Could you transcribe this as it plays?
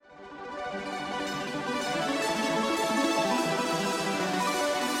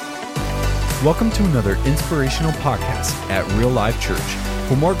Welcome to another inspirational podcast at Real Life Church.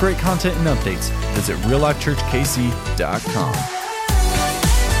 For more great content and updates, visit reallifechurchkc.com.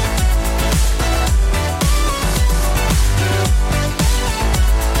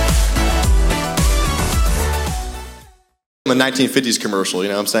 A 1950s commercial, you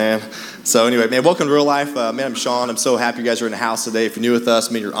know what I'm saying? So anyway, man, welcome to Real Life. I'm Sean. I'm so happy you guys are in the house today. If you're new with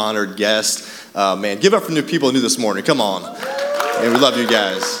us, you're honored guest. Man, give up for new people new this morning. Come on. Man, we love you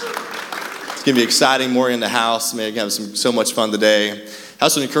guys. It's going to be exciting morning in the house. Man, we're going to have so much fun today. I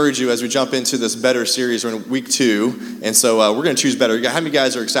also encourage you as we jump into this Better series. We're in week 2, and so we're going to choose better. How many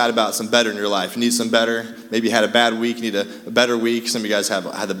guys are excited about some better in your life? You need some better? Maybe you had a bad week, you need a better week. Some of you guys have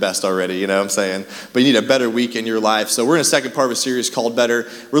had the best already, you know what I'm saying? But you need a better week in your life. So we're in a second part of a series called Better.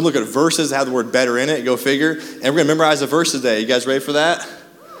 We're going to look at verses that have the word better in it, go figure. And we're going to memorize a verse today. You guys ready for that?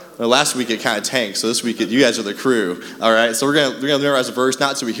 Well, last week it kind of tanked, so this week you guys are the crew, all right? So we're going to memorize a verse,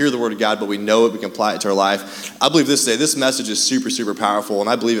 not so we hear the word of God, but we know it, we can apply it to our life. I believe this message is super, super powerful, and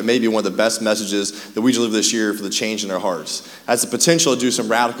I believe it may be one of the best messages that we deliver this year for the change in our hearts. It has the potential to do some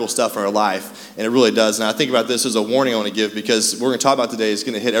radical stuff in our life, and it really does. And I think about this as a warning I want to give, because what we're going to talk about today is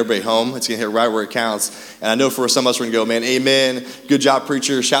going to hit everybody home. It's going to hit right where it counts. And I know for some of us, we're going to go, man, amen, good job,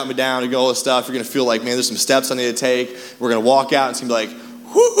 preacher, shout me down, and all this stuff. You're going to feel like, man, there's some steps I need to take. We're going to walk out, and it's going to be like,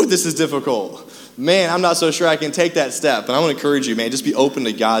 whoo, this is difficult. Man, I'm not so sure I can take that step. And I want to encourage you, man, just be open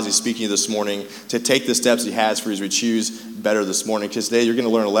to God as He's speaking to you this morning to take the steps He has for you as we choose better this morning. Because today you're going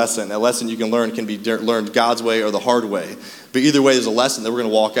to learn a lesson. That lesson you can learn can be learned God's way or the hard way. But either way, there's a lesson that we're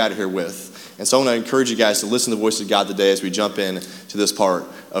going to walk out of here with. And so I want to encourage you guys to listen to the voice of God today as we jump in to this part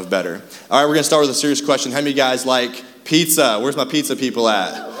of better. All right, we're going to start with a serious question. How many of you guys like pizza? Where's my pizza people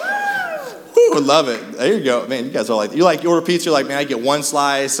at? I love it. There you go. Man, you guys are like, you order pizza, you're like, man, I get 1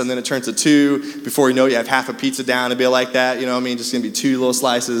 slice, and then it turns to 2. Before you know it, you have half a pizza down and be like that. You know what I mean? Just going to be 2 little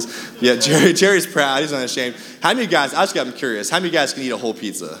slices. Yeah, Jerry's proud. He's unashamed. How many of you guys, I just got him curious, how many of you guys can eat a whole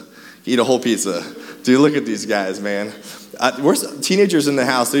pizza? Eat a whole pizza. Dude, look at these guys, man. Where's teenagers in the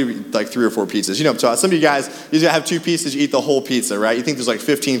house? They eat like 3 or 4 pizzas. You know what I'm talking about. Some of you guys, you have 2 pieces, you eat the whole pizza, right? You think there's like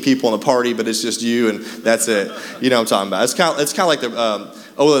 15 people in a party, but it's just you, and that's it. You know what I'm talking about. It's kind of like the...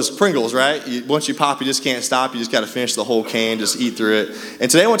 those Pringles, right? Once you pop, you just can't stop. You just got to finish the whole can, just eat through it. And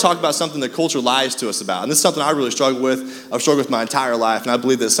today I want to talk about something that culture lies to us about. And this is something I really struggle with. I've struggled with my entire life, and I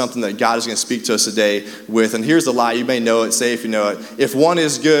believe that's something that God is going to speak to us today with. And here's the lie. You may know it. Say if you know it. If 1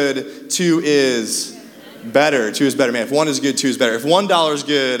 is good, 2 is better. 2 is better. Man, if 1 is good, 2 is better. If $1 is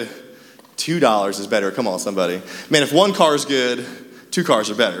good, $2 is better. Come on, somebody. Man, if 1 car is good, 2 cars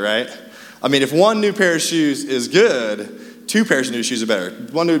are better, right? I mean, if 1 new pair of shoes is good, 2 pairs of new shoes are better.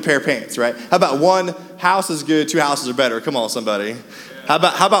 1 new pair of pants, right? How about 1 house is good, 2 houses are better? Come on, somebody. How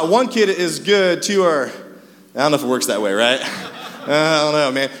about 1 kid is good, 2 are... I don't know if it works that way, right? I don't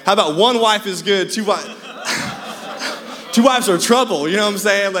know, man. How about 1 wife is good, 2 wives... 2 wives are trouble, you know what I'm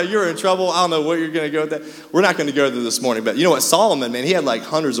saying? Like, you're in trouble. I don't know what you're going to go with that. We're not going to go there this morning, but you know what? Solomon, man, he had like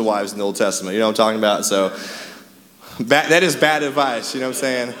hundreds of wives in the Old Testament. You know what I'm talking about? So that is bad advice, you know what I'm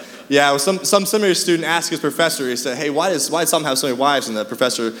saying? Yeah, some seminary student asked his professor, he said, hey, why does Solomon have so many wives? And the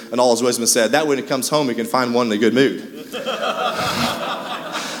professor, in all his wisdom, said, that when he comes home, he can find one in a good mood.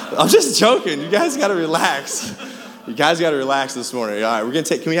 I'm just joking. You guys got to relax. You guys got to relax this morning. All right,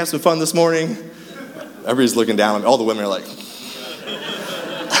 can we have some fun this morning? Everybody's looking down at me. All the women are like,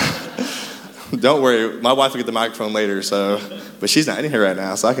 don't worry, my wife will get the microphone later, but she's not in here right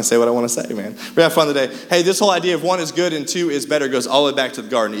now, so I can say what I want to say, man. We're having fun today. Hey, this whole idea of 1 is good and 2 is better goes all the way back to the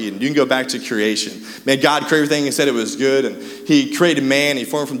Garden of Eden. You can go back to creation. Man, God created everything and said it was good, and He created man. He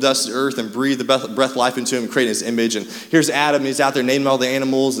formed from dust to earth and breathed the breath of life into him and created His image. And here's Adam. He's out there naming all the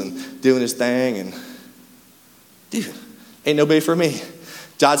animals and doing his thing. And, dude, ain't nobody for me.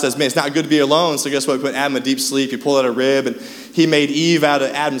 God says, man, it's not good to be alone. So guess what? He put Adam in deep sleep. He pulled out a rib, and He made Eve out of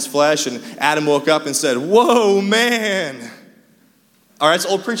Adam's flesh. And Adam woke up and said, whoa, man. All right, it's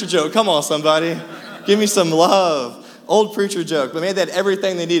an old preacher joke. Come on, somebody. Give me some love. Old preacher joke. But man, they had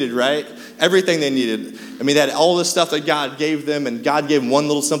everything they needed, right? Everything they needed. I mean, they had all this stuff that God gave them, and God gave them one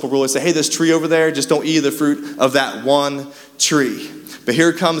little simple rule. He said, hey, this tree over there, just don't eat the fruit of that one tree. But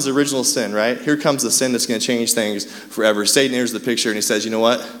here comes the original sin, right? Here comes the sin that's going to change things forever. Satan enters the picture, and he says, you know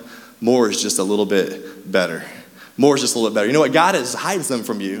what? More is just a little bit better. More is just a little bit better. You know what? God hides them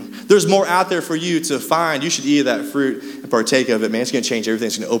from you. There's more out there for you to find. You should eat that fruit and partake of it. Man, it's going to change everything.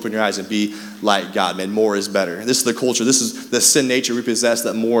 It's going to open your eyes and be like God. Man, more is better. This is the culture. This is the sin nature we possess,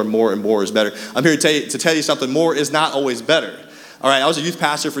 that more and more and more is better. I'm here to tell you something. More is not always better. All right, I was a youth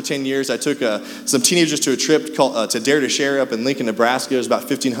pastor for 10 years. I took some teenagers to a trip called to Dare to Share up in Lincoln, Nebraska. There's about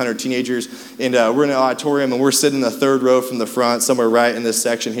 1,500 teenagers, and we're in an auditorium, and we're sitting in the third row from the front, somewhere right in this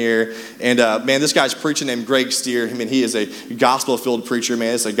section here. And man, this guy's preaching named Greg Steer. I mean, he is a gospel-filled preacher,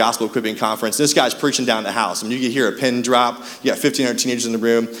 man. It's a gospel-equipping conference. This guy's preaching down the house. I mean, you can hear a pin drop. You got 1,500 teenagers in the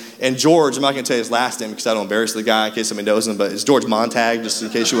room. And George, I'm not going to tell you his last name because I don't embarrass the guy in case somebody knows him, but it's George Montag, just in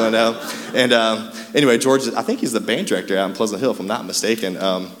case you want to know. And anyway, George, I think he's the band director out in Pleasant Hill, if I'm not mistaken.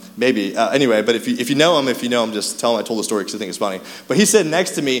 Maybe. Anyway, but if you know him, just tell him I told the story because I think it's funny. But he's sitting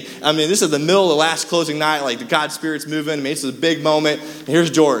next to me. I mean, this is the middle of the last closing night, like the God Spirit's moving. I mean, this is a big moment. And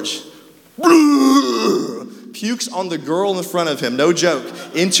here's George. Pukes on the girl in front of him, no joke,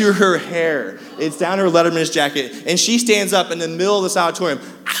 into her hair. It's down her Letterman's jacket. And she stands up in the middle of this auditorium,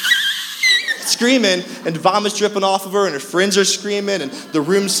 screaming, and vomits dripping off of her, and her friends are screaming, and the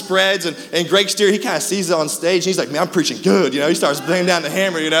room spreads, and Greg Steer, he kind of sees it on stage, and he's like, man, I'm preaching good, he starts banging down the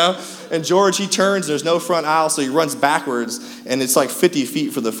hammer, and George, he turns, there's no front aisle, so he runs backwards, and it's like 50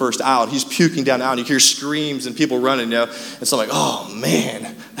 feet for the first aisle, and he's puking down the aisle, and you hear screams and people running, and so I'm like, oh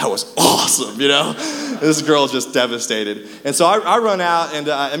man, that was awesome, This girl is just devastated. And so I run out, and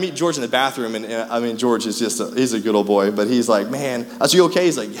I meet George in the bathroom, and I mean, George is he's a good old boy, but he's like, man, I said, you okay?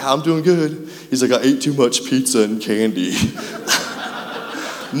 He's like, yeah, I'm doing good. He's like, I ate too much pizza and candy.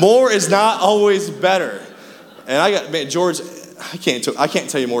 More is not always better. And George, I can't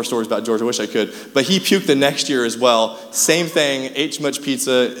tell you more stories about George. I wish I could. But he puked the next year as well. Same thing, ate too much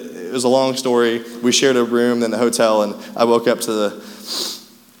pizza. It was a long story. We shared a room in the hotel, and I woke up to the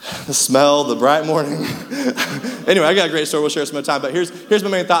smell, the bright morning. Anyway, I got a great story. We'll share some other time. But here's my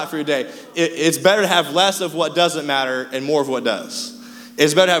main thought for your day. It's better to have less of what doesn't matter and more of what does.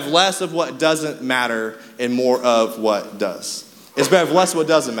 It's better to have less of what doesn't matter and more of what does. It's better to have less of what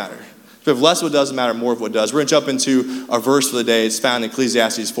doesn't matter. If we have less of what doesn't matter, more of what does. We're going to jump into our verse for the day. It's found in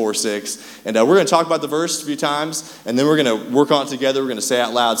Ecclesiastes 4:6. And we're going to talk about the verse a few times, and then we're going to work on it together. We're going to say it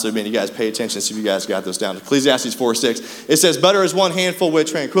out loud, so you guys pay attention, see if you guys got this down. Ecclesiastes 4:6. It says, better is one handful with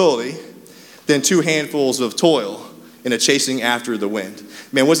tranquility than two handfuls of toil in a chasing after the wind.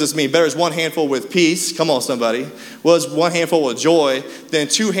 Man, what does this mean? Better is one handful with peace. Come on, somebody. Well, is one handful with joy than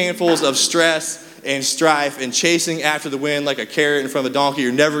two handfuls of stress and strife and chasing after the wind like a carrot in front of a donkey.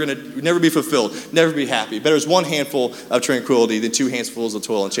 You're never be fulfilled, never be happy. Better is one handful of tranquility than two handfuls of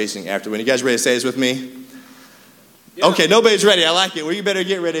toil and chasing after the wind. You guys ready to say this with me? Yeah. Okay, nobody's ready. I like it. Well, you better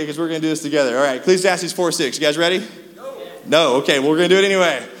get ready because we're going to do this together. All right, Ecclesiastes 4:6. You guys ready? No. Okay, well, we're going to do it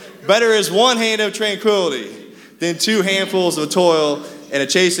anyway. Better is one hand of tranquility than two handfuls of toil and a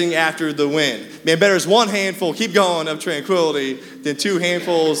chasing after the wind. Man, better is one handful, keep going, of tranquility than two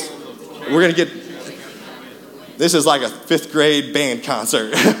handfuls. We're going to get, this is like a 5th grade band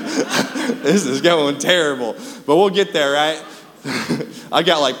concert. This is going terrible. But we'll get there, right? I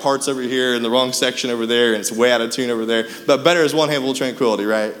got like parts over here in the wrong section over there, and it's way out of tune over there. But better is one handful of tranquility,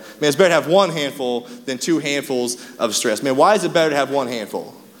 right? Man, it's better to have one handful than two handfuls of stress. Man, why is it better to have one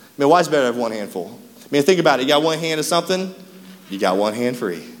handful? Man, why is it better to have one handful? Man, think about it. You got one hand of something, you got one hand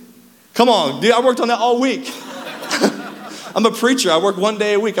free. Come on, dude, I worked on that all week. I'm a preacher. I work one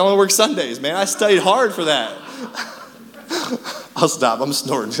day a week. I only work Sundays, man. I studied hard for that. I'll stop. I'm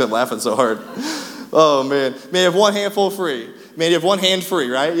snorting because I'm laughing so hard. Oh, man. Man, you have one handful free. Man, you have one hand free,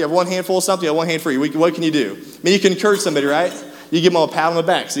 right? You have one handful of something, you have one hand free. What can you do? Man, you can encourage somebody, right? You give them a pat on the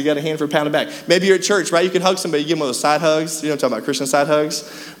back, so you got a hand for a pat on the back. Maybe you're at church, right? You can hug somebody. You give them those side hugs. You know what I'm talking about, Christian side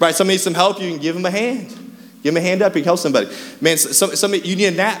hugs? Right, somebody needs some help, you can give them a hand. Give them a hand up, you can help somebody. Man, somebody, you need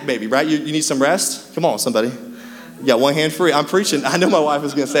a nap, maybe, right? You need some rest? Come on, somebody. You got one hand free. I'm preaching. I know my wife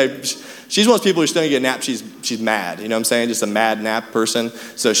was going to say, she's one of those people who's going to get a nap. She's mad. You know what I'm saying? Just a mad nap person.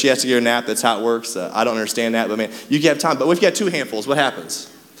 So she has to get a nap. That's how it works. I don't understand that. But, man, you can have time. But if you got two handfuls, what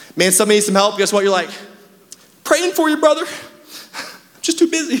happens? Man, somebody needs some help. Guess what? You're like, praying for you, brother. I'm just too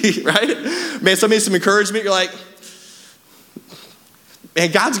busy, right? Man, somebody needs some encouragement. You're like,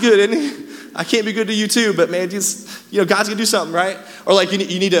 man, God's good, isn't he? I can't be good to you too, but man, just, God's gonna do something, right? Or like you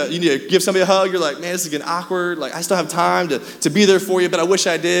need to give somebody a hug. You're like, man, this is getting awkward. Like, I still have time to be there for you, but I wish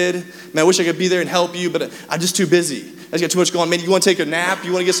I did. Man, I wish I could be there and help you, but I'm just too busy. I just got too much going on. Man, you want to take a nap?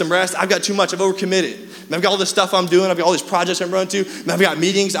 You want to get some rest? I've got too much. I've overcommitted. Man, I've got all this stuff I'm doing. I've got all these projects I'm running to. Man, I've got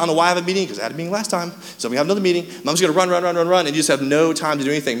meetings. I don't know why I have a meeting because I had a meeting last time. So we have another meeting. I'm just gonna run, and you just have no time to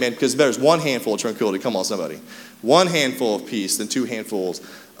do anything, man, because there's one handful of tranquility. Come on, somebody. One handful of peace than two handfuls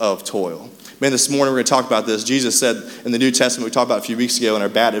of toil. Man, this morning we're going to talk about this. Jesus said in the New Testament, we talked about a few weeks ago in our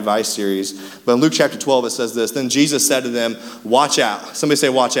Bad Advice series, but in Luke chapter 12 it says this, then Jesus said to them, watch out. Somebody say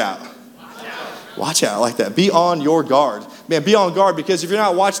watch out. Watch out. Watch out, I like that. Be on your guard. Man, be on guard, because if you're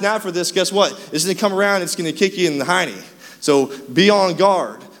not watching out for this, guess what? It's going to come around, it's going to kick you in the hiney. So be on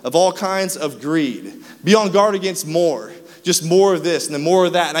guard of all kinds of greed. Be on guard against more. Just more of this and then more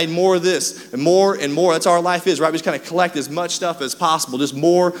of that, and I need more of this and more and more. That's how our life is, right? We just kind of collect as much stuff as possible, just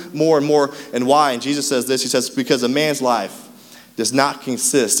more, more, and more. And why? And Jesus says this, he says, because a man's life does not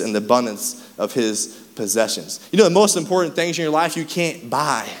consist in the abundance of his possessions. You know, the most important things in your life you can't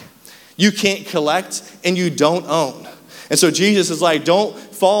buy, you can't collect, and you don't own. And so Jesus is like, don't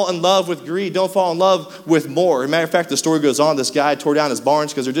fall in love with greed. Don't fall in love with more. As a matter of fact, the story goes on. This guy tore down his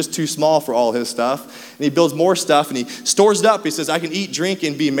barns because they're just too small for all his stuff. And he builds more stuff and he stores it up. He says, I can eat, drink,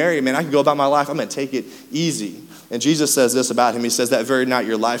 and be merry. Man, I can go about my life. I'm going to take it easy. And Jesus says this about him. He says, that very night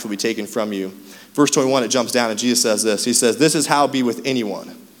your life will be taken from you. Verse 21, it jumps down and Jesus says this. He says, this is how it be with anyone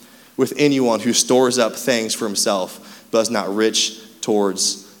who stores up things for himself, but is not rich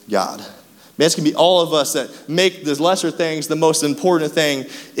towards God. Man, it's going to be all of us that make the lesser things the most important thing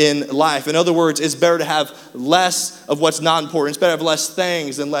in life. In other words, it's better to have less of what's not important. It's better to have less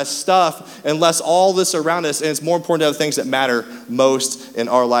things and less stuff and less all this around us. And it's more important to have things that matter most in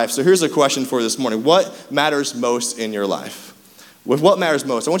our life. So here's a question for you this morning. What matters most in your life? With what matters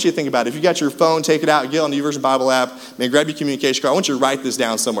most? I want you to think about it. If you got your phone, take it out, get on the YouVersion Bible app, man, grab your communication card. I want you to write this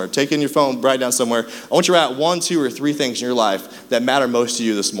down somewhere. Take it in your phone, write it down somewhere. I want you to write 1, 2, or 3 things in your life that matter most to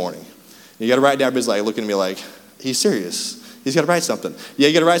you this morning. You got to write down. Everybody's like looking at me like, he's serious. He's got to write something. Yeah,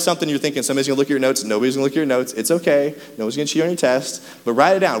 you got to write something. You're thinking somebody's going to look at your notes. Nobody's going to look at your notes. It's okay. Nobody's going to cheat you on your test. But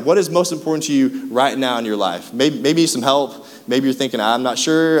write it down. What is most important to you right now in your life? Maybe some help. Maybe you're thinking, I'm not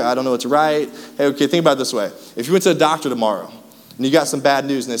sure. I don't know what to write. Hey, okay, think about it this way. If you went to the doctor tomorrow and you got some bad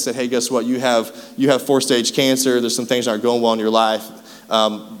news and they said, hey, guess what? You have 4-stage cancer. There's some things that aren't going well in your life.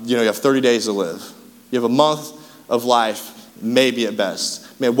 You have 30 days to live. You have a month of life, maybe at best.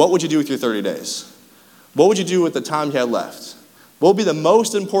 Man, what would you do with your 30 days? What would you do with the time you had left? What would be the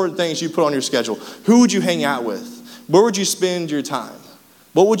most important things you put on your schedule? Who would you hang out with? Where would you spend your time?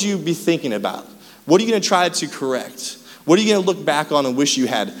 What would you be thinking about? What are you going to try to correct? What are you going to look back on and wish you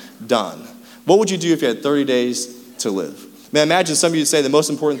had done? What would you do if you had 30 days to live? Man, imagine some of you say the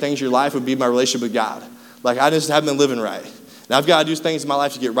most important things in your life would be my relationship with God. Like, I just haven't been living right. And I've got to do things in my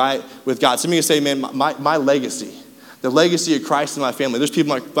life to get right with God. Some of you say, man, my legacy, the legacy of Christ in my family. There's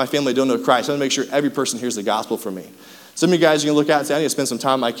people in my family that don't know Christ. I want to make sure every person hears the gospel from me. Some of you guys, you can look out and say, I need to spend some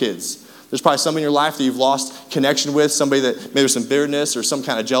time with my kids. There's probably somebody in your life that you've lost connection with, somebody that maybe there's some bitterness or some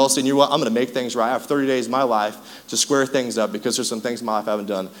kind of jealousy, and you know what, I'm going to make things right. I have 30 days of my life to square things up because there's some things in my life I haven't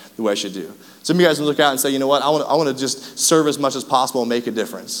done the way I should do. Some of you guys can look out and say, you know what, I want to just serve as much as possible and make a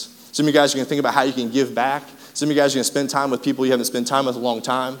difference. Some of you guys are going to think about how you can give back. Some of you guys are going to spend time with people you haven't spent time with a long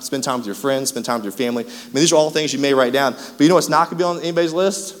time. Spend time with your friends. Spend time with your family. I mean, these are all things you may write down. But you know what's not going to be on anybody's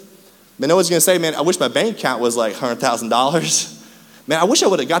list? Man, no one's going to say, man, I wish my bank account was like $100,000. Man, I wish I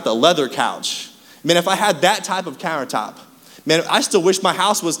would have got the leather couch. Man, if I had that type of countertop. Man, I still wish my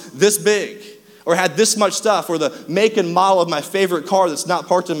house was this big. Or had this much stuff. Or the make and model of my favorite car that's not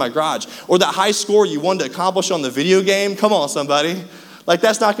parked in my garage. Or that high score you wanted to accomplish on the video game. Come on, somebody. Like,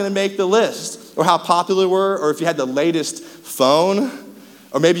 that's not going to make the list. Or how popular we were, or if you had the latest phone,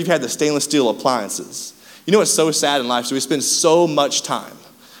 or maybe you've had the stainless steel appliances. You know what's so sad in life? So we spend so much time.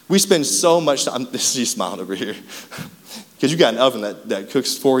 You smiling over here. Because you got an oven that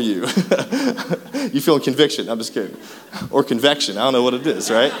cooks for you. You feel conviction. I'm just kidding. Or convection. I don't know what it is,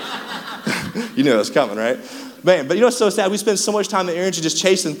 right? You know it's coming, right? Man, but you know what's so sad? We spend so much time and energy just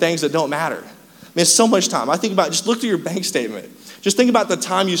chasing things that don't matter. Man, so much time. I think about, just look through your bank statement. Just think about the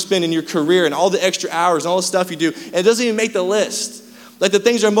time you spend in your career and all the extra hours and all the stuff you do. And it doesn't even make the list. Like, the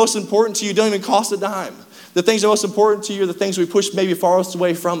things that are most important to you don't even cost a dime. The things that are most important to you are the things we push maybe farthest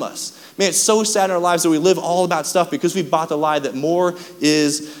away from us. Man, it's so sad in our lives that we live all about stuff because we bought the lie that more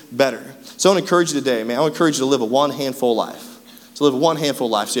is better. So I want to encourage you today, man. I want to encourage you to live a one-handful life. So live a one-handful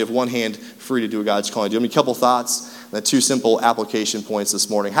life so you have one hand free to do what God's calling you to do. A couple thoughts. The 2 simple application points this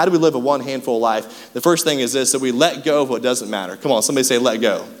morning. How do we live a one-handful life? The first thing is this, that we let go of what doesn't matter. Come on, somebody say let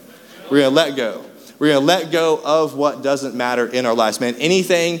go. We're going to let go. We're going to let go of what doesn't matter in our lives, man.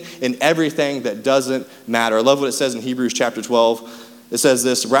 Anything and everything that doesn't matter. I love what it says in Hebrews chapter 12. It says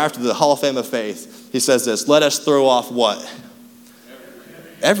this, right after the Hall of Fame of Faith, he says this, let us throw off what?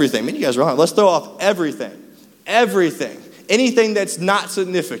 Everything. Man, you guys are wrong. Let's throw off everything. Everything. Anything that's not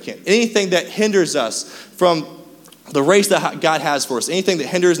significant. Anything that hinders us from the race that God has for us, anything that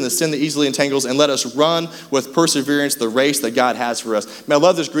hinders and the sin that easily entangles, and let us run with perseverance the race that God has for us. Man, I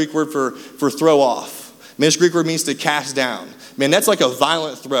love this Greek word for throw off. Man, this Greek word means to cast down. Man, that's like a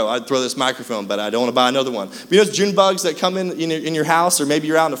violent throw. I'd throw this microphone, but I don't want to buy another one. But you know those June bugs that come in your house, or maybe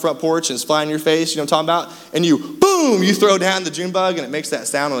you're out on the front porch and it's flying in your face, you know what I'm talking about? And you throw down the June bug and it makes that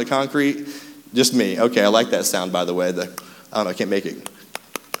sound on the concrete. Just me. Okay, I like that sound, by the way. I don't know, I can't make it.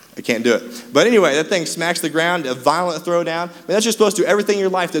 I can't do it. But anyway, that thing smacks the ground, a violent throwdown. That's you're supposed to do everything in your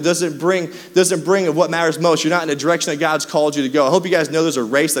life that doesn't bring what matters most. You're not in the direction that God's called you to go. I hope you guys know there's a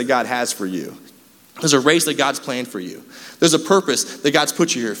race that God has for you. There's a race that God's planned for you. There's a purpose that God's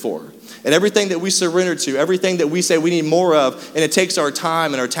put you here for. And everything that we surrender to, everything that we say we need more of, and it takes our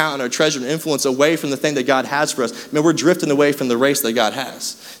time and our talent and our treasure and influence away from the thing that God has for us, we're drifting away from the race that God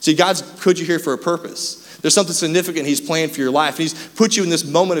has. See, God's put you here for a purpose. There's something significant He's planned for your life. He's put you in this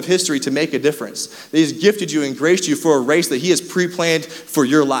moment of history to make a difference. That He's gifted you and graced you for a race that He has pre-planned for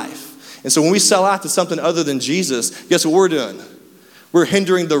your life. And so when we sell out to something other than Jesus, guess what we're doing? We're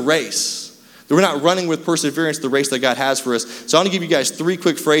hindering the race. We're not running with perseverance the race that God has for us. So I want to give you guys 3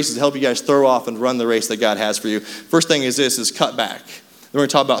 quick phrases to help you guys throw off and run the race that God has for you. First thing is this, is cut back. Then we're going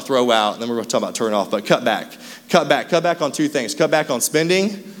to talk about throw out, and then we're going to talk about turn off. But cut back. Cut back. Cut back on 2 things. Cut back on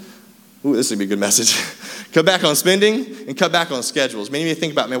spending. Ooh, this would be a good message. Cut back on spending and cut back on schedules. Many of you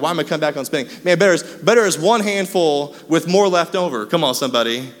think about, man, why am I cutting back on spending? Man, better is 1 handful with more left over. Come on,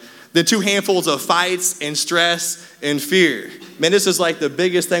 somebody. Than 2 handfuls of fights and stress and fear. Man, this is like the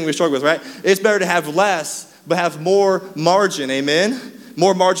biggest thing we struggle with, right? It's better to have less, but have more margin, amen?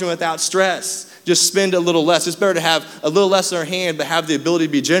 More margin without stress. Just spend a little less. It's better to have a little less in our hand, but have the ability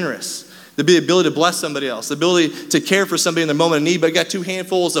to be generous. The ability to bless somebody else, the ability to care for somebody in their moment of need, but you got 2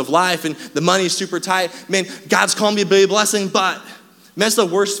 handfuls of life and the money's super tight. Man, God's calling me to be a blessing, but man, that's the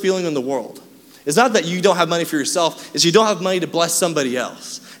worst feeling in the world. It's not that you don't have money for yourself, it's you don't have money to bless somebody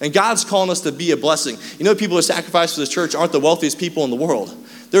else. And God's calling us to be a blessing. You know, people who sacrifice for this church aren't the wealthiest people in the world.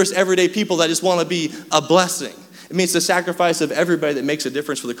 There's everyday people that just want to be a blessing. It means the sacrifice of everybody that makes a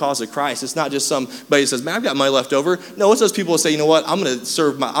difference for the cause of Christ. It's not just somebody who says, man, I've got money left over. No, it's those people who say, you know what, I'm going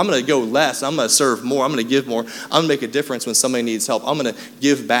to go less. I'm going to serve more. I'm going to give more. I'm going to make a difference when somebody needs help. I'm going to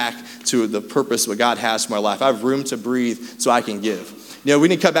give back to the purpose what God has for my life. I have room to breathe so I can give. You know, we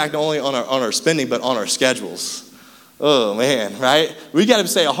need to cut back not only on our spending, but on our schedules. Oh, man, right? We got to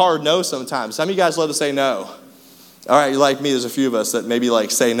say a hard no sometimes. Some of you guys love to say no. All right, you're like me. There's a few of us that maybe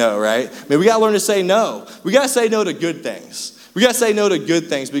say no, right? I mean, we got to learn to say no. We got to say no to good things. We got to say no to good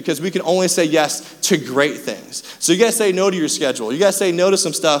things because we can only say yes to great things. So you got to say no to your schedule. You got to say no to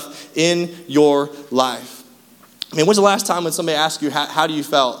some stuff in your life. I mean, when's the last time when somebody asked you, how do you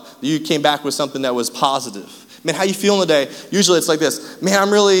felt that you came back with something that was positive? Man, how you feeling today? Usually it's like this. Man,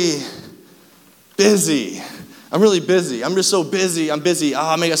 I'm really busy. I'm really busy. I'm just so busy. I'm busy.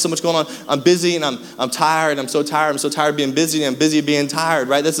 Oh, man, I got so much going on. I'm busy and I'm tired. I'm so tired. I'm so tired of being busy and I'm busy being tired,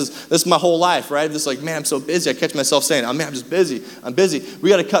 right? This is my whole life, right? Just like, man, I'm so busy. I catch myself saying, oh, man, I'm just busy. I'm busy. We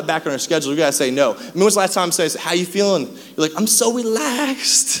got to cut back on our schedule. We got to say no. I mean, when's the last time I say, how you feeling? You're like, I'm so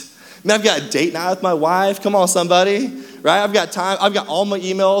relaxed. Man, I've got a date night with my wife. Come on, somebody, right? I've got time. I've got all my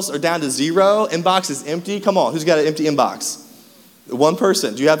emails are down to 0. Inbox is empty. Come on, who's got an empty inbox? 1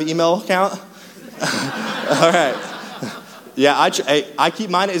 person. Do you have an email account? All right. Yeah, I keep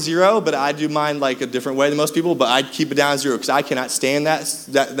mine at 0, but I do mine like a different way than most people, but I keep it down at 0 because I cannot stand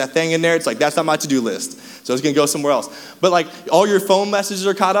that thing in there. It's like, that's not my to-do list. So it's going to go somewhere else. But like all your phone messages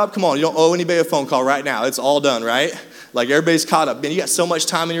are caught up. Come on, you don't owe anybody a phone call right now. It's all done, right? Like everybody's caught up. Man, you got so much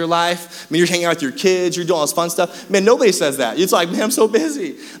time in your life. I mean, you're hanging out with your kids. You're doing all this fun stuff. Man, nobody says that. It's like, man, I'm so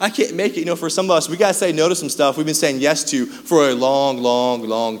busy. I can't make it. You know, for some of us, we got to say no to some stuff we've been saying yes to for a long, long,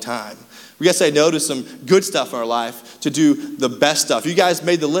 long time. We got to say no to some good stuff in our life to do the best stuff. You guys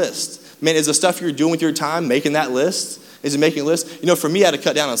made the list. Man, is the stuff you're doing with your time making that list? Is it making a list? You know, for me, I had to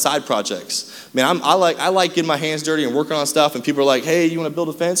cut down on side projects. Man, I like getting my hands dirty and working on stuff, and people are like, hey, you want to build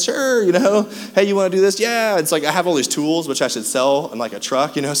a fence? Sure, you know. Hey, you want to do this? Yeah. It's like I have all these tools, which I should sell in like a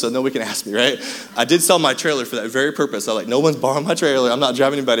truck, you know, so nobody can ask me, right? I did sell my trailer for that very purpose. I was like, no one's borrowing my trailer. I'm not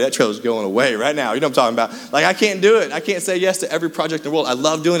driving anybody. That trailer's going away right now. You know what I'm talking about? Like, I can't do it. I can't say yes to every project in the world. I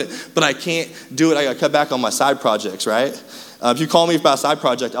love doing it, but I can't do it. I got to cut back on my side projects, right? If you call me about a side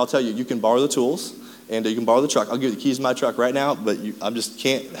project, I'll tell you, you can borrow the tools. And you can borrow the truck. I'll give you the keys to my truck right now, but I just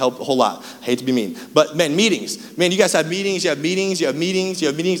can't help a whole lot. I hate to be mean. But, man, meetings. Man, you guys have meetings. You have meetings. I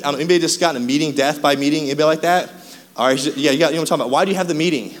don't know, anybody just gotten a meeting, death by meeting? Anybody like that? All right, yeah, you know what I'm talking about. Why do you have the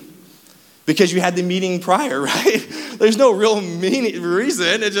meeting? Because you had the meeting prior, right? There's no real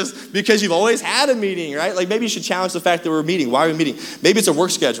reason. It's just because you've always had a meeting, right? Like maybe you should challenge the fact that we're meeting. Why are we meeting? Maybe it's a work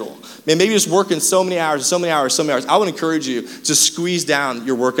schedule. Man, maybe you're just working so many hours. I would encourage you to squeeze down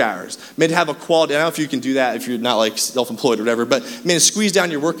your work hours. Maybe to have a quality. I don't know if you can do that if you're not like self-employed or whatever, but man, squeeze down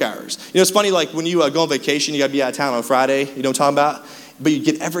your work hours. You know, it's funny, like when you go on vacation, you got to be out of town on Friday. You know what I'm talking about? But you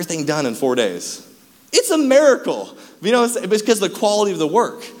get everything done in 4 days. It's a miracle. You know, it's because of the quality of the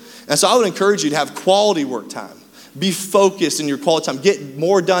work. And so I would encourage you to have quality work time. Be focused in your quality time. Get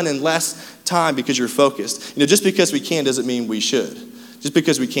more done in less time because you're focused. Just because we can doesn't mean we should. Just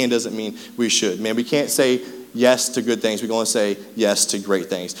because we can doesn't mean we should. Man, we can't say yes to good things. We can only say yes to great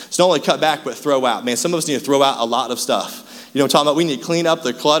things. So not only cut back, but throw out. Man, some of us need to throw out a lot of stuff. I'm talking about? We need to clean up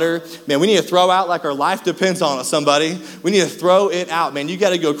the clutter. Man, we need to throw out like our life depends on it, somebody. We need to throw it out, man. You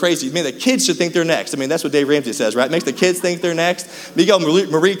got to go crazy. Man, the kids should think they're next. That's what Dave Ramsey says, right? Makes the kids think they're next. You go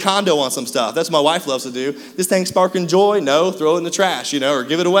Marie Kondo on some stuff. That's what my wife loves to do. This thing sparking joy? No, throw it in the trash, or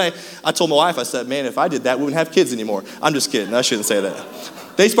give it away. I told my wife, I said, man, if I did that, we wouldn't have kids anymore. I'm just kidding. I shouldn't say that.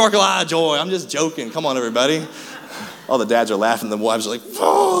 They spark a lot of joy. I'm just joking. Come on, everybody. All the dads are laughing. The wives are like,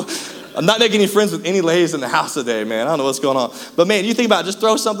 oh. I'm not making any friends with any ladies in the house today, man. I don't know what's going on. But, man, you think about it, just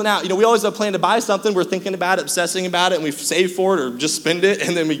throw something out. We always have a plan to buy something. We're thinking about it, obsessing about it, and we save for it or just spend it,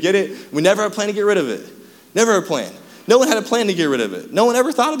 and then we get it. We never have a plan to get rid of it. Never a plan. No one had a plan to get rid of it. No one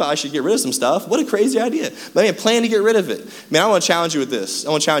ever thought about I should get rid of some stuff. What a crazy idea. But a plan to get rid of it. Man, I want to challenge you with this.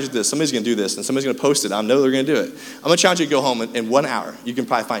 Somebody's going to do this, and somebody's going to post it. I know they're going to do it. I'm going to challenge you to go home in 1 hour. You can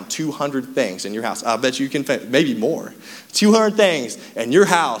probably find 200 things in your house. I bet you can find maybe more. 200 things in your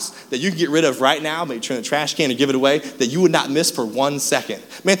house that you can get rid of right now, maybe turn the trash can and give it away, that you would not miss for 1 second.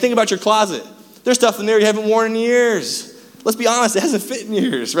 Man, think about your closet. There's stuff in there you haven't worn in years. Let's be honest, it hasn't fit in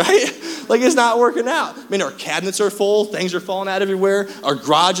years, right? Like it's not working out. Our cabinets are full, things are falling out everywhere. Our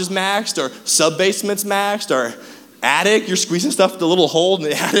garage is maxed, our sub-basement's maxed, our attic, you're squeezing stuff with a little hole in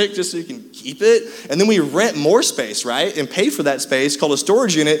the attic just so you can keep it. And then we rent more space, right? And pay for that space called a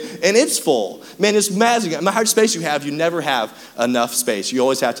storage unit, and it's full. Man, it's magic. No matter how much space you have, you never have enough space. You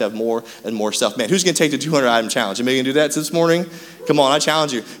always have to have more and more stuff. Man, who's going to take the 200-item challenge? Am I going to do that this morning? Come on, I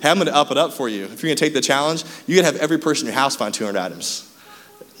challenge you. I'm going to up it up for you. If you're going to take the challenge, you got to have every person in your house find 200 items.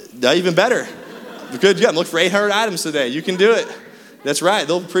 Even better. Good, yeah, I'm looking for 800 items today. You can do it. That's right.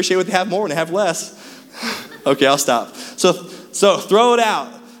 They'll appreciate what they have more when they have less. Okay, I'll stop. So throw it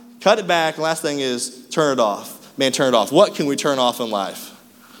out. Cut it back. And last thing is turn it off. Man, turn it off. What can we turn off in life?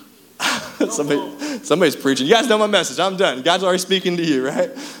 Somebody's preaching. You guys know my message. I'm done. God's already speaking to you, right?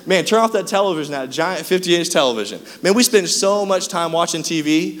 Man, turn off that television, that giant 50-inch television. Man, we spend so much time watching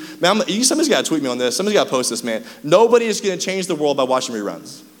TV. Man, somebody's got to tweet me on this. Somebody's got to post this, man. Nobody is going to change the world by watching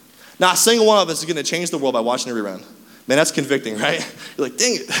reruns. Not a single one of us is going to change the world by watching a rerun. Man, that's convicting, right? You're like,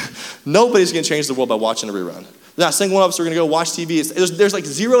 dang it. Nobody's going to change the world by watching a rerun. Not a single one of us are going to go watch TV. There's like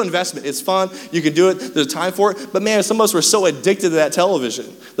zero investment. It's fun. You can do it. There's a time for it. But man, some of us were so addicted to that television.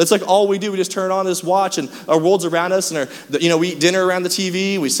 That's like all we do. We just turn on this watch and our world's around us. And we eat dinner around the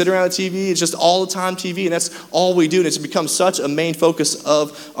TV. We sit around the TV. It's just all the time TV. And that's all we do. And it's become such a main focus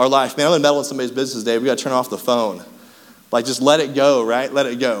of our life. Man, I'm going to meddle in somebody's business today. We got to turn off the phone. Like, just let it go, right? Let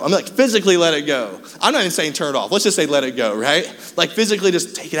it go. I'm like, physically let it go. I'm not even saying turn it off. Let's just say let it go, right? Like, physically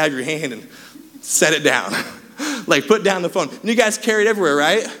just take it out of your hand and set it down. Like, put down the phone. And you guys carry it everywhere,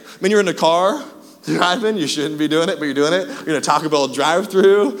 right? I mean, you're in the car driving. You shouldn't be doing it, but you're doing it. You're in a Taco Bell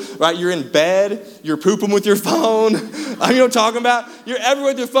drive-thru, right? You're in bed. You're pooping with your phone. You know what I'm talking about? You're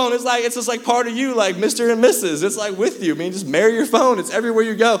everywhere with your phone. It's just like part of you, like Mr. and Mrs. It's like with you. I mean, just marry your phone. It's everywhere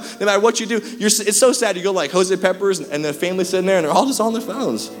you go. No matter what you do. It's so sad. You go like Jose Peppers and the family sitting there, and they're all just on their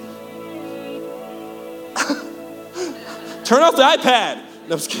phones. Turn off the iPad.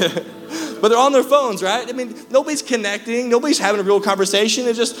 No, I'm just kidding. But they're on their phones, right? I mean, nobody's connecting. Nobody's having a real conversation.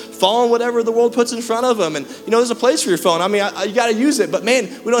 They're just following whatever the world puts in front of them. And, there's a place for your phone. I mean, you got to use it. But, man,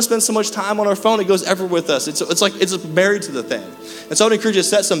 we don't spend so much time on our phone. It goes everywhere with us. It's like it's married to the thing. And so I would encourage you to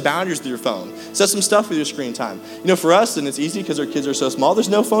set some boundaries with your phone. Set some stuff with your screen time. For us, and it's easy because our kids are so small, there's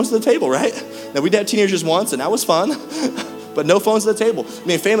no phones to the table, right? Now, we did have teenagers once, and that was fun. But no phones at the table. I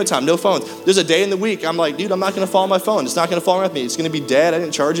mean, family time, no phones. There's a day in the week, I'm like, dude, I'm not going to follow my phone. It's not going to follow with me. It's going to be dead. I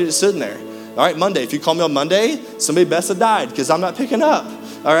didn't charge it. It's sitting there. All right, Monday. If you call me on Monday, somebody best have died because I'm not picking up.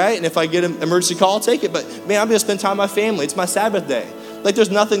 All right, and if I get an emergency call, I'll take it. But, man, I'm going to spend time with my family. It's my Sabbath day. Like, there's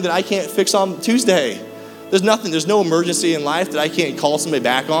nothing that I can't fix on Tuesday. There's nothing. There's no emergency in life that I can't call somebody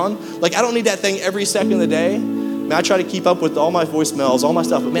back on. Like, I don't need that thing every second of the day. Man, I try to keep up with all my voicemails, all my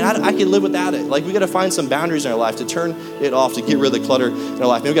stuff. But, man, I can live without it. Like, we got to find some boundaries in our life to turn it off, to get rid of the clutter in our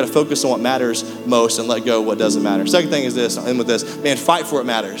life. Man, we got to focus on what matters most and let go of what doesn't matter. Second thing is this. I'll end with this. Man, fight for what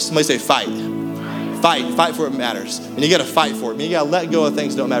matters. Somebody say fight. Fight for what matters. And you got to fight for it. I mean, you got to let go of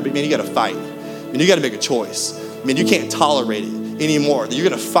things that don't matter. But, man, you got to fight. And you got to make a choice. I mean, you can't tolerate it anymore. You're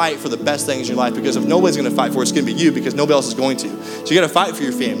going to fight for the best things in your life because if nobody's going to fight for it, it's going to be you because nobody else is going to. So you got to fight for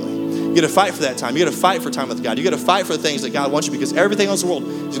your family. You got to fight for that time. You got to fight for time with God. You got to fight for the things that God wants you because everything else in the world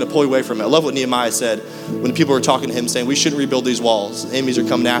is going to pull you away from it. I love what Nehemiah said when people were talking to him saying, we shouldn't rebuild these walls. Enemies are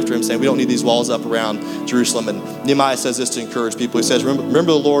coming after him saying, we don't need these walls up around Jerusalem. And Nehemiah says this to encourage people. He says,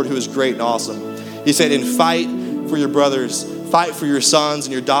 remember the Lord who is great and awesome. He said, and fight for your brothers. Fight for your sons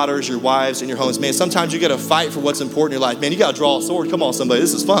and your daughters, your wives, and your homes. Man, sometimes you got to fight for what's important in your life. Man, you got to draw a sword. Come on, somebody.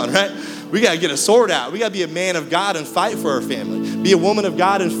 This is fun, right? We got to get a sword out. We got to be a man of God and fight for our family. Be a woman of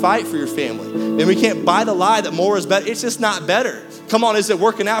God and fight for your family. And we can't buy the lie that more is better. It's just not better. Come on, is it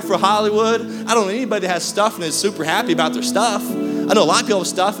working out for Hollywood? I don't know anybody that has stuff and is super happy about their stuff. I know a lot of people have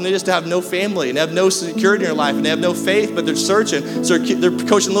stuff and they just have no family and they have no security in their life and they have no faith, but they're searching. So they're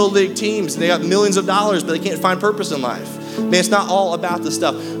coaching little league teams and they have millions of dollars, but they can't find purpose in life. Man, it's not all about the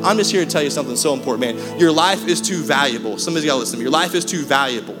stuff. I'm just here to tell you something so important, man. Your life is too valuable. Somebody's got to listen to me. Your life is too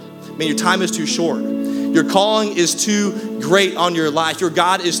valuable. Man, your time is too short. Your calling is too great on your life. Your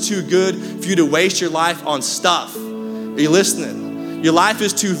God is too good for you to waste your life on stuff. Are you listening? Your life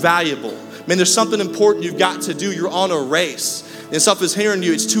is too valuable. Man, there's something important you've got to do. You're on a race. And stuff is hindering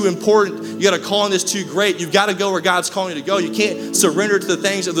you. It's too important. You got a calling that's too great. You've got to go where God's calling you to go. You can't surrender to the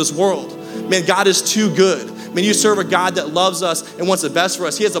things of this world. Man, God is too good. Man, you serve a God that loves us and wants the best for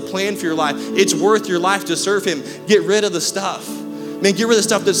us. He has a plan for your life. It's worth your life to serve him. Get rid of the stuff. Man, get rid of the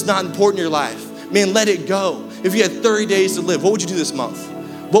stuff that's not important in your life. Man, let it go. If you had 30 days to live, what would you do this month?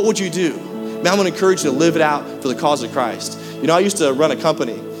 What would you do? Man, I'm going to encourage you to live it out for the cause of Christ. You know, I used to run a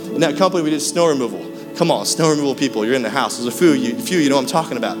company. In that company, we did snow removal. Come on, snow removal people, you're in the house. There's a few you know what I'm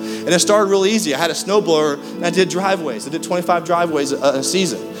talking about. And it started really easy. I had a snowblower and I did driveways. I did 25 driveways a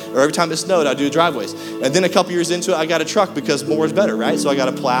season. Or every time it snowed, I'd do driveways. And then a couple years into it, I got a truck because more is better, right? So I got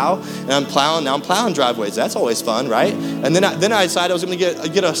a plow and I'm plowing driveways. That's always fun, right? And then I decided I was going to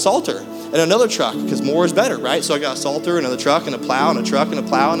get a salter and another truck because more is better, right? So I got a salter, another truck, and a plow, and a truck, and a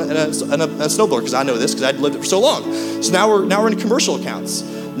plow, and a snowblower because I know this because I'd lived it for so long. So now we're in commercial accounts.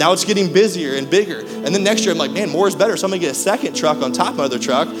 Now it's getting busier and bigger. And then next year I'm like, man, more is better. So I'm going to get a second truck on top of my other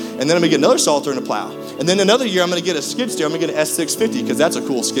truck. And then I'm going to get another salter and a plow. And then another year I'm going to get a skid steer. I'm going to get an S650 because that's a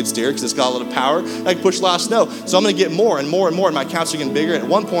cool skid steer because it's got a lot of power. I can push a lot of snow. So I'm going to get more and more and more. And my accounts are getting bigger. And at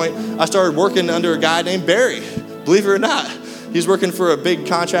one point I started working under a guy named Barry. Believe it or not. He's working for a big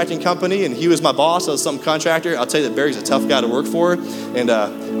contracting company and he was my boss. I was some contractor. I'll tell you that Barry's a tough guy to work for. And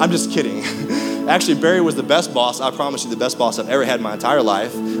I'm just kidding. Actually, Barry was the best boss. I promise you, the best boss I've ever had in my entire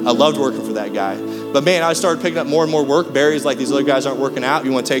life. I loved working for that guy. But man, I started picking up more and more work. Barry's like, these other guys aren't working out.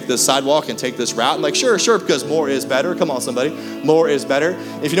 You want to take this sidewalk and take this route? I'm like, sure, because more is better. Come on, somebody. More is better.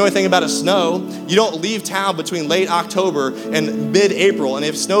 If you know anything about a snow, you don't leave town between late October and mid-April. And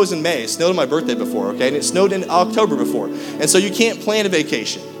if it snows in May, it snowed on my birthday before, okay? And it snowed in October before. And so you can't plan a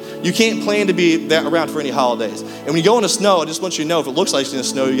vacation. You can't plan to be around for any holidays. And when you go in the snow, I just want you to know if it looks like it's going to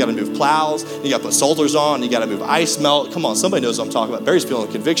snow, you got to move plows, you got to put salters on, you got to move ice melt. Come on, somebody knows what I'm talking about. Barry's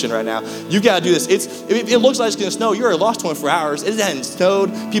feeling conviction right now. You got to do this. It looks like it's going to snow. You're lost 24 hours. It hasn't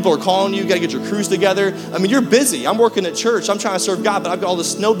snowed. People are calling you. You got to get your crews together. I mean, you're busy. I'm working at church. I'm trying to serve God, but I've got all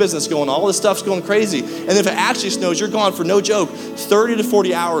this snow business going on. All this stuff's going crazy. And if it actually snows, you're gone for no joke, 30 to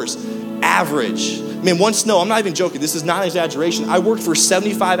 40 hours average. Man, one snow, I'm not even joking. This is not an exaggeration. I worked for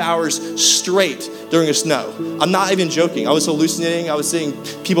 75 hours straight during a snow. I'm not even joking. I was hallucinating. I was seeing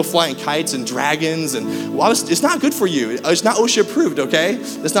people flying kites and dragons. And it's not good for you. It's not OSHA approved, okay?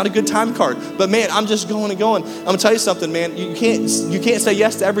 It's not a good time card. But man, I'm just going and going. I'm going to tell you something, man. You can't say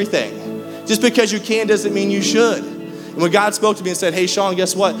yes to everything. Just because you can doesn't mean you should. And when God spoke to me and said, hey, Sean,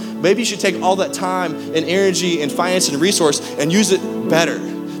 guess what? Maybe you should take all that time and energy and finance and resource and use it better.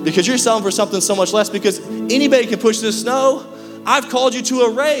 Because you're selling for something so much less because anybody can push this snow. I've called you to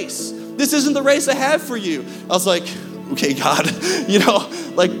a race. This isn't the race I have for you. I was like, okay, God,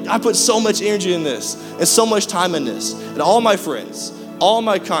 I put so much energy in this and so much time in this. And all my friends, all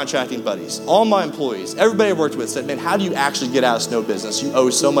my contracting buddies, all my employees, everybody I worked with said, man, how do you actually get out of snow business? You owe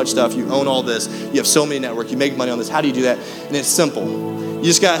so much stuff. You own all this. You have so many networks. You make money on this. How do you do that? And it's simple. You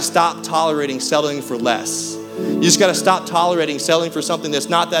just got to stop tolerating settling for less. You just got to stop tolerating selling for something that's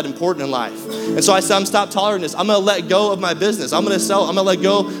not that important in life. And so I said, I'm stop tolerating this. I'm going to let go of my business. I'm going to let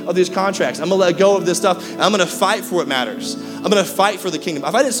go of these contracts. I'm going to let go of this stuff. And I'm going to fight for what matters. I'm going to fight for the kingdom.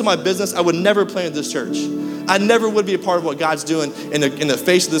 If I didn't sell my business, I would never plant this church. I never would be a part of what God's doing in the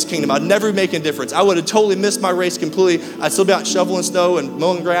face of this kingdom. I'd never make a difference. I would have totally missed my race completely. I'd still be out shoveling snow and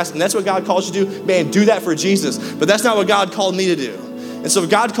mowing grass. And that's what God calls you to do. Man, do that for Jesus. But that's not what God called me to do. And so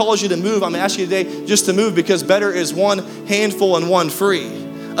if God calls you to move, I'm asking you today just to move because better is one handful and one free.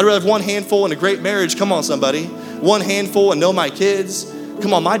 I'd rather have one handful and a great marriage. Come on, somebody. One handful and know my kids.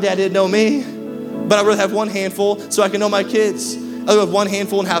 Come on, my dad didn't know me. But I'd rather have one handful so I can know my kids. I'd rather have one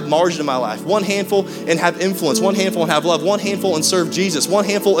handful and have margin in my life. One handful and have influence. One handful and have love. One handful and serve Jesus. One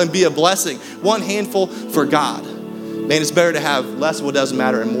handful and be a blessing. One handful for God. Man, it's better to have less of what doesn't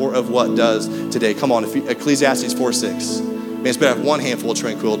matter and more of what does today. Come on, Ecclesiastes 4:6. Man, it's better to have one handful of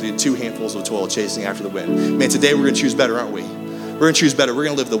tranquility and two handfuls of toil chasing after the wind. Man, today we're going to choose better, aren't we? We're going to choose better. We're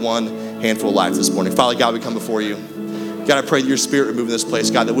going to live the one handful of life this morning. Father God, we come before you. God, I pray that your spirit would move in this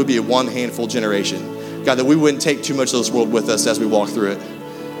place. God, that we'd be a one handful generation. God, that we wouldn't take too much of this world with us as we walk through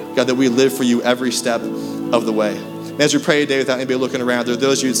it. God, that we live for you every step of the way. And as we pray today without anybody looking around, there are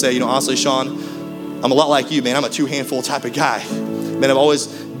those of you who would say, honestly, Sean, I'm a lot like you, man. I'm a two handful type of guy. Man, I'm always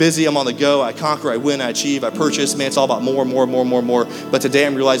busy. I'm on the go. I conquer, I win, I achieve, I purchase. Man, it's all about more. But today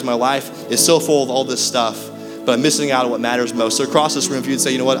I'm realizing my life is so full of all this stuff, but I'm missing out on what matters most. So across this room, if you'd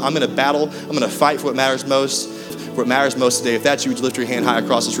say, I'm going to battle, I'm going to fight for what matters most. What matters most today, if that's you, would you lift your hand high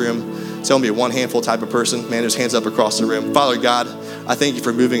across this room? Tell me a one handful type of person. Man, there's hands up across the room. Father God, I thank you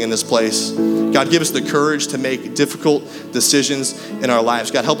for moving in this place. God, give us the courage to make difficult decisions in our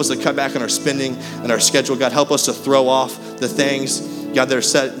lives. God, help us to cut back on our spending and our schedule. God, help us to throw off the things, God,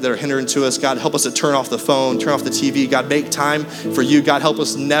 that are hindering to us. God, help us to turn off the phone, turn off the TV. God, make time for you. God, help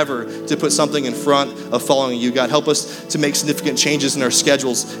us never to put something in front of following you. God, help us to make significant changes in our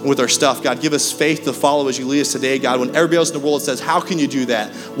schedules and with our stuff. God, give us faith to follow as you lead us today. God, when everybody else in the world says, how can you do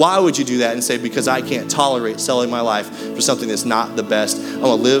that? Why would you do that? And say, because I can't tolerate selling my life for something that's not the best. I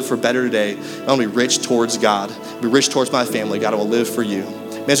want to live for better today. I want to be rich towards God, be rich towards my family. God, I want to live for you.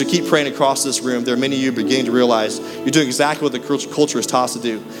 Man, as we keep praying across this room, there are many of you beginning to realize you're doing exactly what the culture is taught us to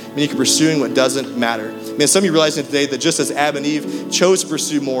do. I mean, you're pursuing what doesn't matter. Man, some of you realizing today that just as Adam and Eve chose to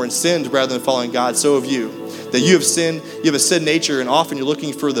pursue more and sinned rather than following God, so have you. That you have sinned, you have a sin nature, and often you're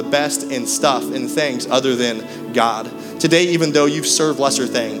looking for the best in stuff and things other than God. Today, even though you've served lesser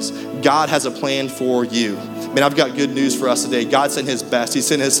things, God has a plan for you. Man, I've got good news for us today. God sent his best. He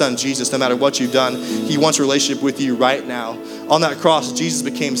sent his son, Jesus. No matter what you've done, he wants a relationship with you right now. On that cross, Jesus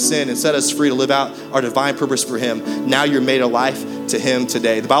became sin and set us free to live out our divine purpose for him. Now you're made alive to him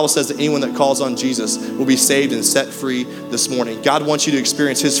today. The Bible says that anyone that calls on Jesus will be saved and set free this morning. God wants you to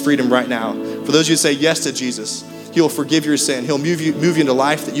experience his freedom right now. For those of you who say yes to Jesus, he'll forgive your sin. He'll move you into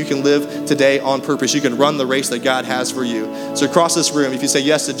life that you can live today on purpose. You can run the race that God has for you. So across this room, if you say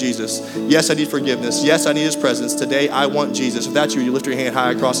yes to Jesus, yes, I need forgiveness. Yes, I need his presence. Today, I want Jesus. If that's you, you lift your hand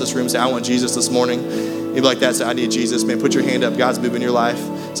high across this room and say, I want Jesus this morning. Maybe like that, say, I need Jesus. Man, put your hand up. God's moving in your life.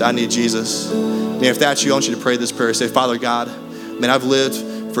 Say, I need Jesus. Man, if that's you, I want you to pray this prayer. Say, Father God, man, I've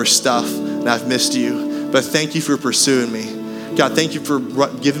lived for stuff and I've missed you. But thank you for pursuing me. God, thank you for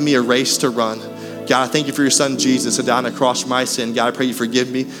giving me a race to run. God, I thank you for your son, Jesus, who died on the cross for my sin. God, I pray you forgive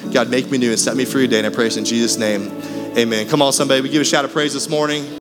me. God, make me new and set me free today. And I pray this in Jesus' name. Amen. Come on, somebody. We give a shout of praise this morning.